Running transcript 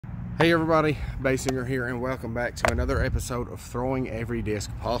Hey everybody, Baysinger here, and welcome back to another episode of Throwing Every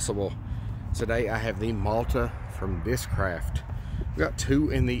Disc Possible. Today I have the Malta from DISCRAFT. We've got two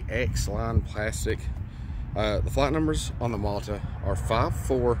in the X line plastic. The flight numbers on the Malta are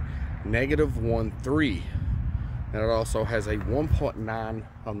 54 -13, and it also has a 1.9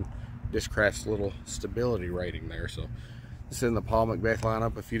 on DISCRAFT's little stability rating there. So this is in the Paul Macbeth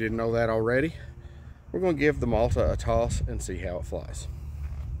lineup if you didn't know that already. We're going to give the Malta a toss and see how it flies.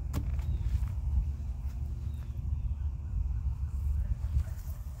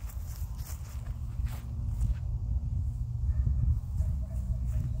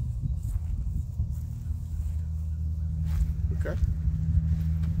 Okay.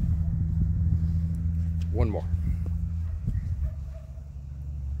 One more.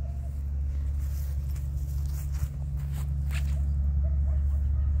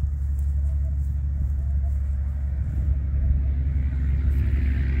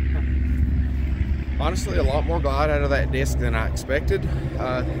 Honestly, a lot more glide out of that disc than I expected.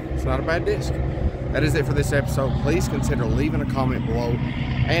 It's not a bad disc. That is it for this episode. Please consider leaving a comment below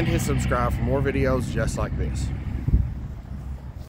and hit subscribe for more videos just like this.